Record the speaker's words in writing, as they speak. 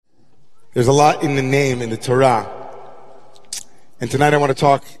There's a lot in the name in the Torah. And tonight I want to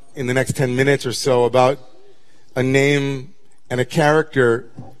talk in the next 10 minutes or so about a name and a character.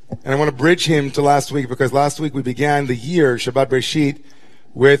 And I want to bridge him to last week, because last week we began the year, Shabbat Bereshit,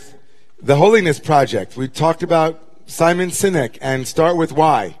 with the Holiness Project. We talked about Simon Sinek and Start With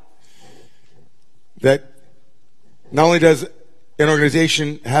Why. That not only does an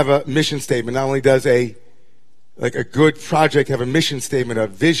organization have a mission statement, not only does a good project have a mission statement, a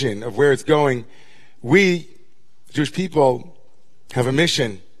vision of where it's going, we, Jewish people, have a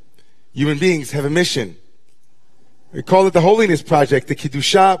mission. Human beings have a mission. We call it the Holiness Project, the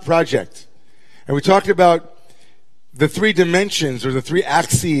Kiddusha Project. And we talked about the three dimensions or the three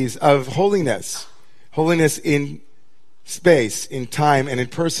axes of holiness. Holiness in space, in time, and in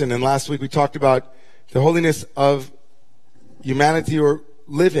person. And last week we talked about the holiness of humanity, or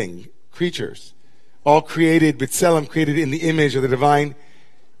living creatures. All created, B'Tselem, created in the image of the divine.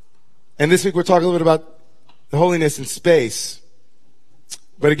 And this week we're talking a little bit about the holiness in space.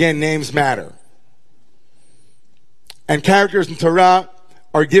 But again, names matter. And characters in Torah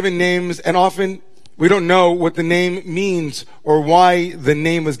are given names, and often we don't know what the name means or why the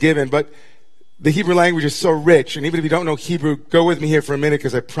name was given. But the Hebrew language is so rich, and even if you don't know Hebrew, go with me here for a minute,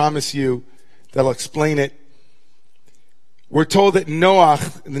 because I promise you that I'll explain it. We're told that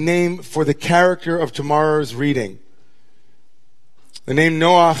Noach, the name for the character of tomorrow's reading, the name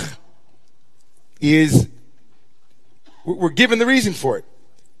Noach we're given the reason for it.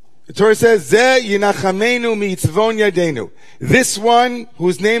 The Torah says, Zeh yinachamenu mitzvon yadenu. This one,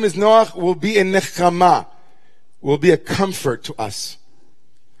 whose name is Noach, will be a nechama, will be a comfort to us.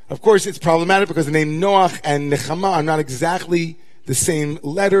 Of course, it's problematic because the name Noach and nechama are not exactly the same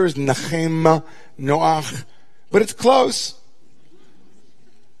letters, Nachem, Noach, but it's close.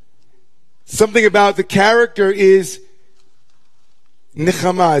 Something about the character is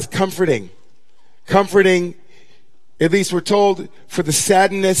nechama, is comforting. Comforting, at least we're told, for the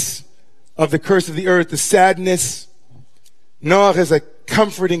sadness of the curse of the earth, the sadness. Noach is a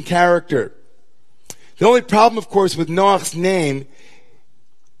comforting character. The only problem, of course, with Noach's name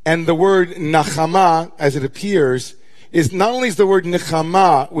and the word nachama, as it appears, is not only is the word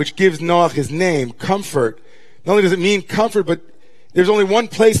nechama, which gives Noach his name, comfort, not only does it mean comfort, but there's only one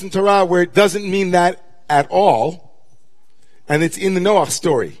place in Torah where it doesn't mean that at all, and it's in the Noach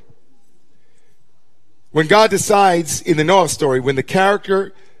story. When God decides, in the Noach story, when the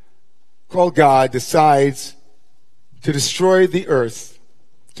character called God decides to destroy the earth,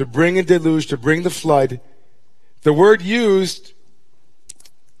 to bring a deluge, to bring the flood, the word used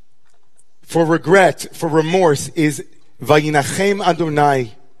for regret, for remorse, is Vayinachem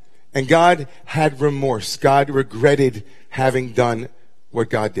Adonai. And God had remorse. God regretted having done what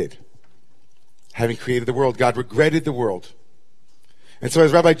God did. Having created the world, God regretted the world. And so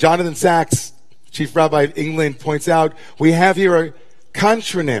as Rabbi Jonathan Sachs, Chief Rabbi of England, points out, we have here a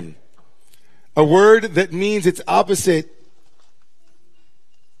contronym, a word that means its opposite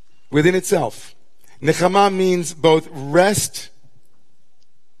within itself. Nechama means both rest,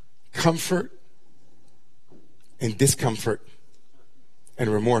 comfort, and discomfort, and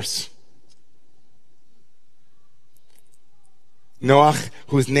remorse. Noach,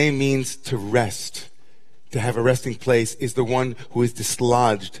 whose name means to rest, to have a resting place, is the one who is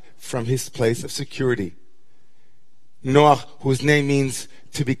dislodged from his place of security. Noach, whose name means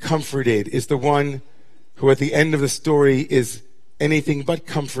to be comforted, is the one who at the end of the story is anything but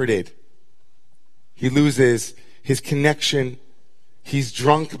comforted. He loses his connection. He's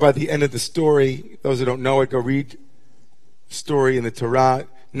drunk by the end of the story. Those who don't know it, go read the story in the Torah.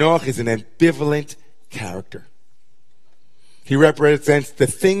 Noach is an ambivalent character. He represents the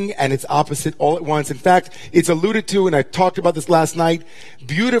thing and its opposite all at once. In fact, it's alluded to, and I talked about this last night,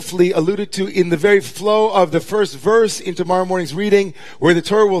 beautifully alluded to in the very flow of the first verse in tomorrow morning's reading, where the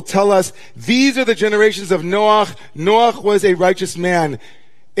Torah will tell us, these are the generations of Noach. Noach was a righteous man.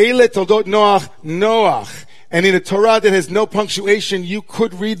 Eile toldot Noach, Noach. And in a Torah that has no punctuation, you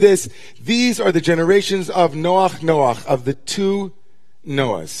could read this. These are the generations of Noach, of the two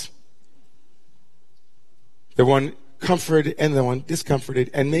Noahs. The one comforted and the one discomforted,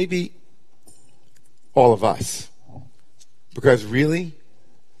 and maybe all of us. Because really,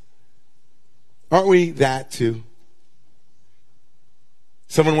 aren't we that too?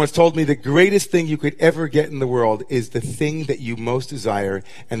 Someone once told me the greatest thing you could ever get in the world is the thing that you most desire,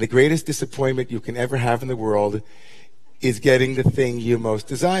 and the greatest disappointment you can ever have in the world is getting the thing you most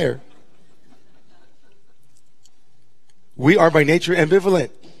desire. We are by nature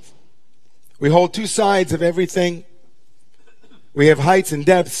ambivalent. We hold two sides of everything. We have heights and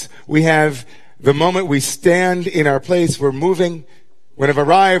depths. We have the moment we stand in our place, we're moving, When I've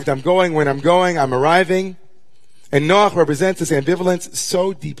arrived, I'm going. When I'm going, I'm arriving. And Noach represents this ambivalence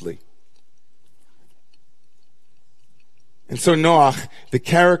so deeply. And so Noach, the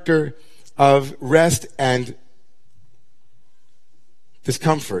character of rest and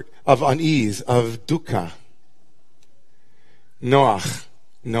discomfort, of unease, of dukkha. Noah.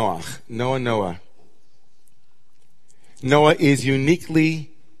 Noah is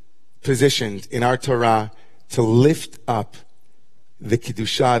uniquely positioned in our Torah to lift up the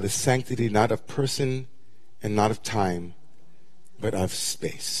Kedusha, the sanctity, not of person and not of time, but of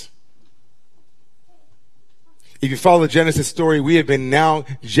space. If you follow the Genesis story, we have been now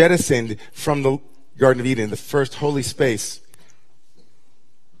jettisoned from the Garden of Eden, the first holy space.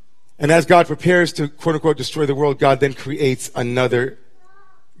 And as God prepares to, quote unquote, destroy the world, God then creates another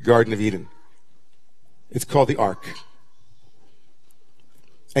Garden of Eden. It's called the Ark.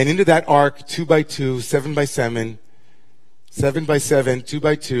 And into that Ark, 2 by 2, 7 by 7, 7 by 7, 2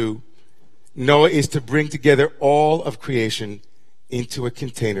 by 2, Noah is to bring together all of creation into a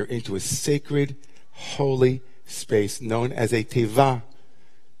container, into a sacred, holy space known as a teva,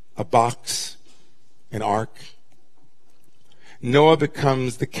 a box, an ark. Noah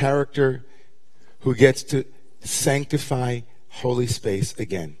becomes the character who gets to sanctify holy space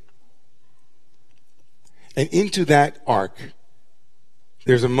again. And into that ark,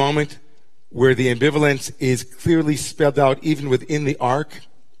 there's a moment where the ambivalence is clearly spelled out even within the ark,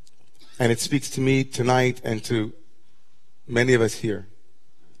 and it speaks to me tonight and to many of us here.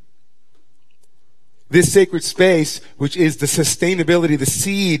 This sacred space, which is the sustainability, the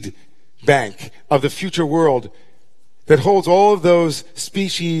seed bank of the future world that holds all of those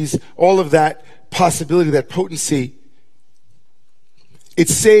species, all of that possibility, that potency, it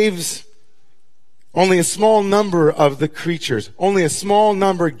saves only a small number of the creatures. Only a small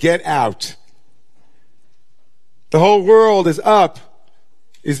number get out. The whole world is up,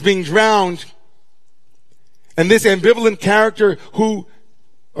 is being drowned. And this ambivalent character who,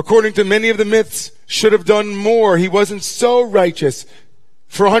 according to many of the myths, should have done more. He wasn't so righteous.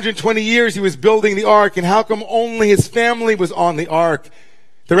 For 120 years he was building the ark, and how come only his family was on the ark?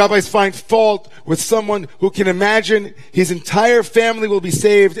 The rabbis find fault with someone who can imagine his entire family will be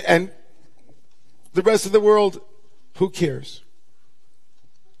saved and the rest of the world, who cares?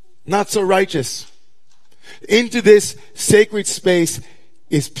 Not so righteous. Into this sacred space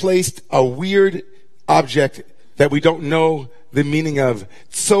is placed a weird object that we don't know the meaning of.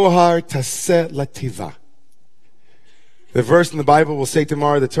 Tzohar taseh lativa. The verse in the Bible will say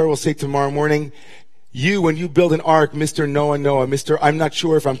tomorrow, the Torah will say tomorrow morning, you, when you build an ark, Mr. Noah, Mr. I'm not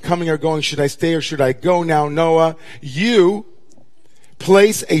sure if I'm coming or going, should I stay or should I go now, Noah? You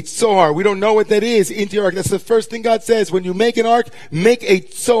place a tzohar. We don't know what that is into your ark. That's the first thing God says. When you make an ark, make a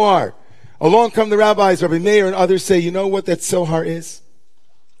tzohar. Along come the rabbis, Rabbi Meir and others say, you know what that tzohar is?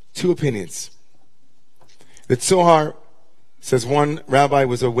 Two opinions. The tzohar, says one rabbi,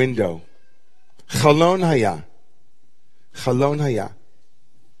 was a window. Chalon haya. Chalon haya.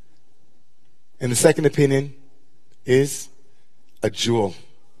 And the second opinion is a jewel.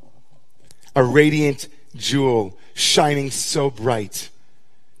 A radiant jewel shining so bright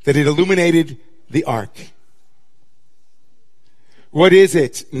that it illuminated the ark. What is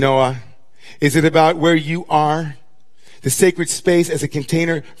it, Noah? Is it about where you are? The sacred space as a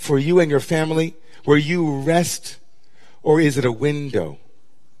container for you and your family, where you rest? Or is it a window?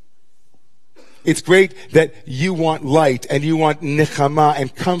 It's great that you want light and you want nechama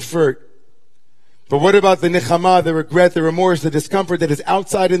and comfort. But what about the nechama, the regret, the remorse, the discomfort that is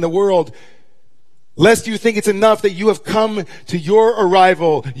outside in the world? Lest you think it's enough that you have come to your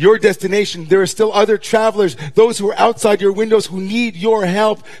arrival, your destination. There are still other travelers, those who are outside your windows who need your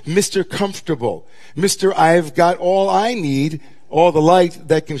help. Mr. Comfortable. Mr. I've got all I need, all the light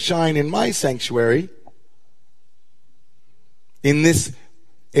that can shine in my sanctuary. In this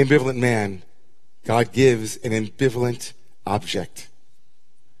ambivalent man, God gives an ambivalent object.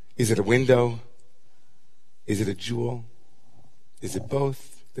 Is it a window? Is it a jewel? Is it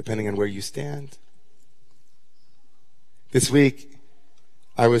both, depending on where you stand? This week,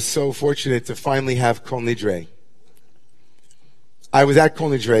 I was so fortunate to finally have Kol Nidre. I was at Kol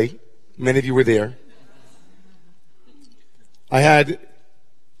Nidre. Many of you were there. I had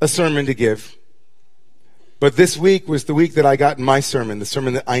a sermon to give. But this week was the week that I got my sermon, the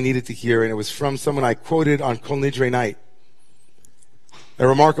sermon that I needed to hear, and it was from someone I quoted on Kol Nidre night. A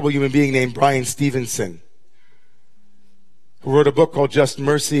remarkable human being named Brian Stevenson, who wrote a book called Just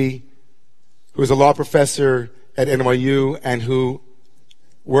Mercy, who is a law professor at NYU and who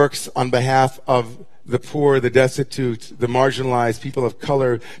works on behalf of the poor, the destitute, the marginalized, people of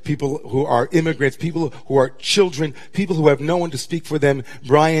color, people who are immigrants, people who are children, people who have no one to speak for them.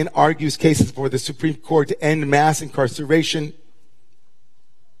 Brian argues cases for the Supreme Court to end mass incarceration.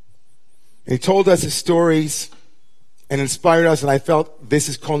 And he told us his stories and inspired us, and I felt this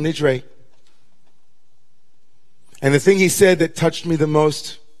is Kol Nidre. And the thing he said that touched me the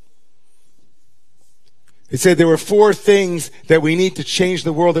most, he said there were 4 things that we need to change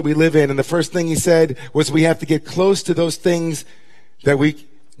the world that we live in. And the first thing he said was we have to get close to those things that we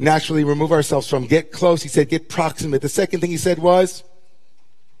naturally remove ourselves from. Get close. He said get proximate. The second thing he said was,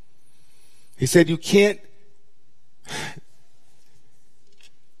 he said you can't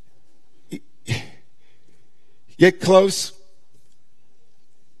get close.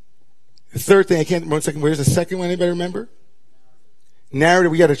 The third thing, I can't remember 1 second. Where's the second one? Anybody remember?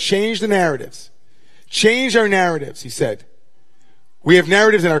 Narrative. We got to change the narratives. Change our narratives, he said. We have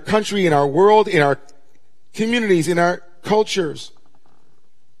narratives in our country, in our world, in our communities, in our cultures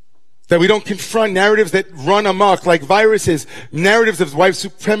that we don't confront, narratives that run amok like viruses, narratives of white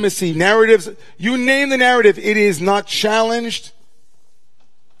supremacy, narratives, you name the narrative, it is not challenged.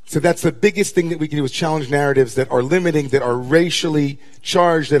 So that's the biggest thing that we can do is challenge narratives that are limiting, that are racially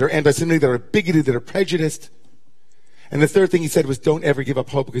charged, that are anti-Semitic, that are bigoted, that are prejudiced. And the third thing he said was don't ever give up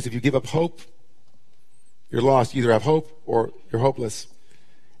hope, because if you give up hope, you're lost. You either have hope or you're hopeless.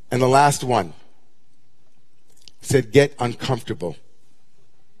 And the last one said, get uncomfortable.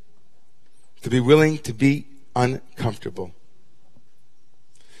 To be willing to be uncomfortable.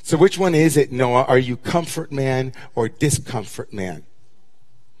 So which one is it, Noah? Are you comfort man or discomfort man?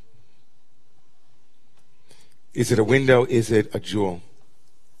 Is it a window? Is it a jewel?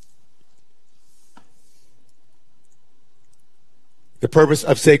 The purpose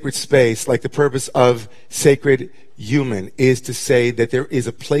of sacred space, like the purpose of sacred human, is to say that there is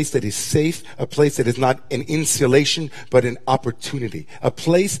a place that is safe, a place that is not an insulation, but an opportunity. A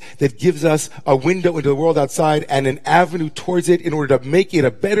place that gives us a window into the world outside and an avenue towards it in order to make it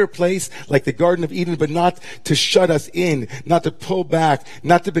a better place, like the Garden of Eden, but not to shut us in, not to pull back,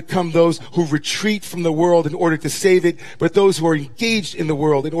 not to become those who retreat from the world in order to save it, but those who are engaged in the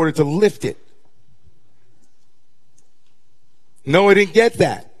world in order to lift it. Noah didn't get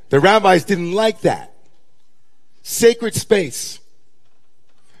that. The rabbis didn't like that. Sacred space.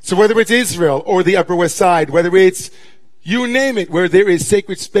 So whether it's Israel or the Upper West Side, whether it's, you name it, where there is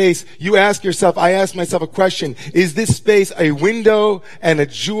sacred space, you ask yourself, I ask myself a question, is this space a window and a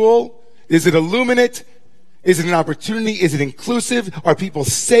jewel? Is it illuminate? Is it an opportunity? Is it inclusive? Are people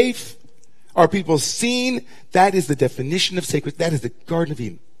safe? Are people seen? That is the definition of sacred. That is the Garden of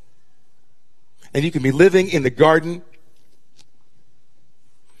Eden. And you can be living in the garden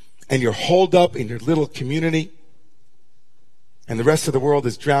and you're holed up in your little community, and the rest of the world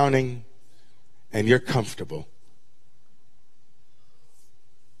is drowning, and you're comfortable.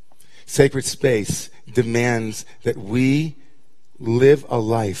 Sacred space demands that we live a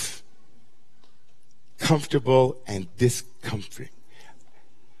life comfortable and discomforting.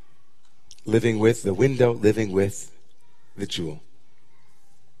 Living with the window, living with the jewel.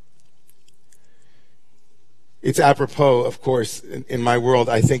 It's apropos, of course, in my world,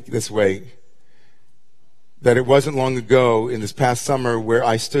 I think this way, that it wasn't long ago in this past summer where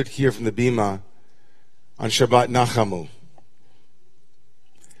I stood here from the Bima on Shabbat Nachamu,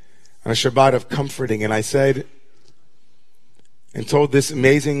 on a Shabbat of comforting, and I said and told this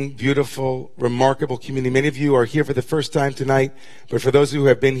amazing, beautiful, remarkable community. Many of you are here for the first time tonight, but for those who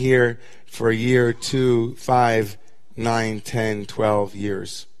have been here for a year, 2, 5, 9, 10, 12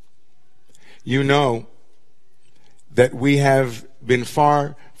 years, you know that we have been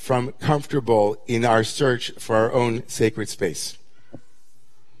far from comfortable in our search for our own sacred space.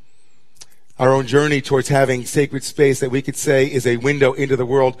 Our own journey towards having sacred space that we could say is a window into the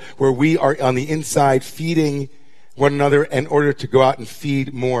world where we are on the inside feeding one another in order to go out and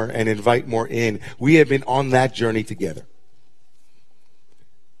feed more and invite more in. We have been on that journey together.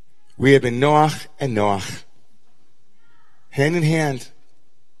 We have been Noach and Noach, hand in hand.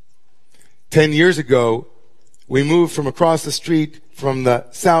 10 years ago, we moved from across the street from the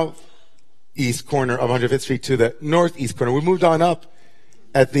southeast corner of 105th Street to the northeast corner. We moved on up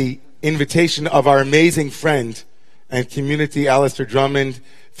at the invitation of our amazing friend and community, Alistair Drummond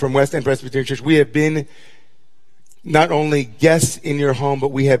from West End Presbyterian Church. We have been not only guests in your home,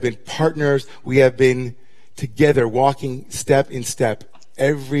 but we have been partners. We have been together walking step in step,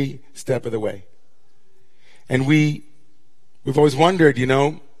 every step of the way. And we've always wondered,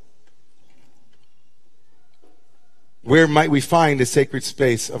 where might we find a sacred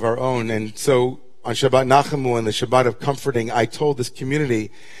space of our own? And so on Shabbat Nachamu and the Shabbat of Comforting, I told this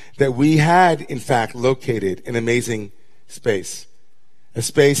community that we had, in fact, located an amazing space. A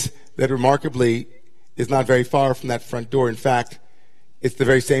space that remarkably is not very far from that front door. In fact, it's the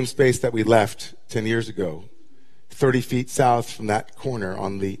very same space that we left 10 years ago, 30 feet south from that corner,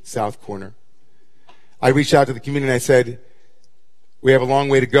 on the south corner. I reached out to the community and I said, we have a long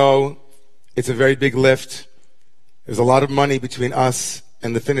way to go. It's a very big lift. There's a lot of money between us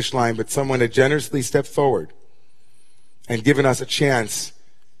and the finish line, but someone had generously stepped forward and given us a chance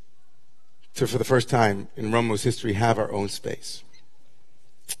to, for the first time in Romo's history, have our own space.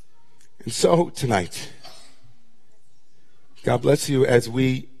 And so tonight, God bless you as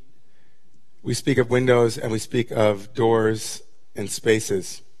we speak of windows and we speak of doors and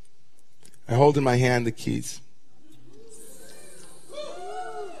spaces. I hold in my hand the keys.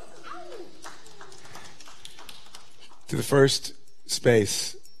 To the first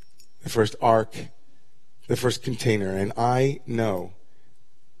space, the first ark, the first container. And I know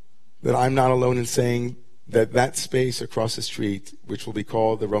that I'm not alone in saying that that space across the street, which will be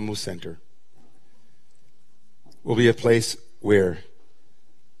called the Romu Center, will be a place where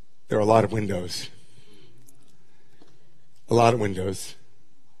there are a lot of windows. A lot of windows.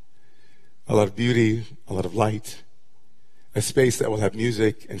 A lot of beauty, a lot of light. A space that will have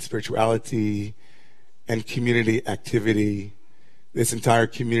music and spirituality and community activity. This entire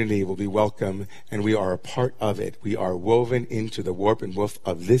community will be welcome, and we are a part of it. We are woven into the warp and woof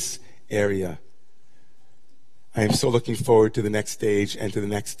of this area. I am so looking forward to the next stage and to the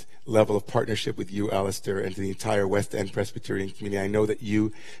next level of partnership with you, Alistair, and to the entire West End Presbyterian community. I know that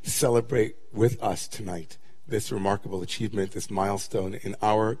you celebrate with us tonight this remarkable achievement, this milestone in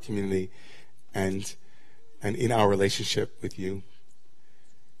our community and in our relationship with you.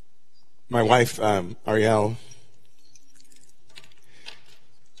 My wife, Ariel,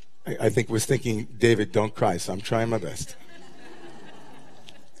 I think was thinking, David, don't cry, so I'm trying my best.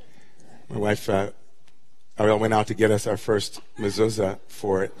 My wife, Ariel, went out to get us our first mezuzah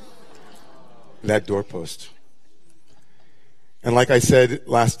for that doorpost. And like I said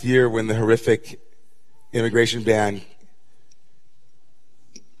last year when the horrific immigration ban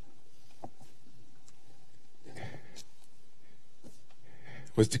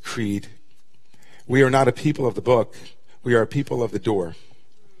was decreed, we are not a people of the book, we are a people of the door.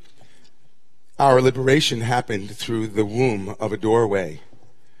 Our liberation happened through the womb of a doorway.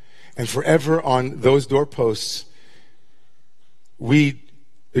 And forever on those doorposts, we,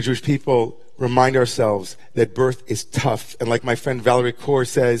 the Jewish people, remind ourselves that birth is tough. And like my friend Valerie Kaur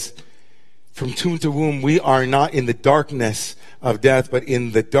says, from tomb to womb, we are not in the darkness of death, but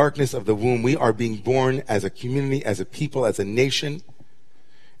in the darkness of the womb. We are being born as a community, as a people, as a nation.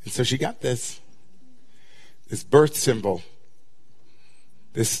 And so she got this birth symbol,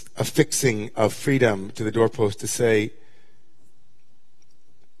 this affixing of freedom to the doorpost to say,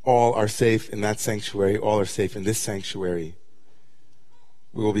 all are safe in that sanctuary, all are safe in this sanctuary.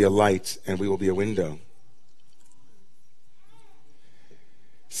 We will be a light and we will be a window.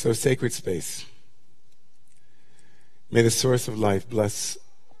 So sacred space. May the source of life bless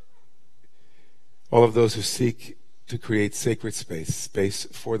all of those who seek to create sacred space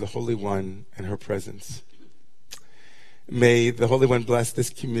for the Holy One and her presence. May the Holy One bless this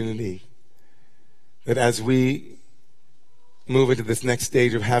community, that as we move into this next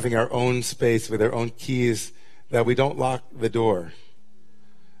stage of having our own space with our own keys, that we don't lock the door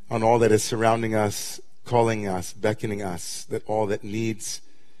on all that is surrounding us, calling us, beckoning us, that all that needs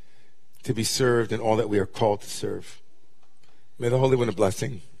to be served and all that we are called to serve. May the Holy One a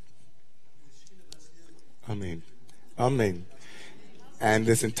blessing. Amen. Amen. And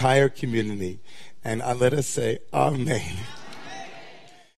this entire community. And let us say, Amen.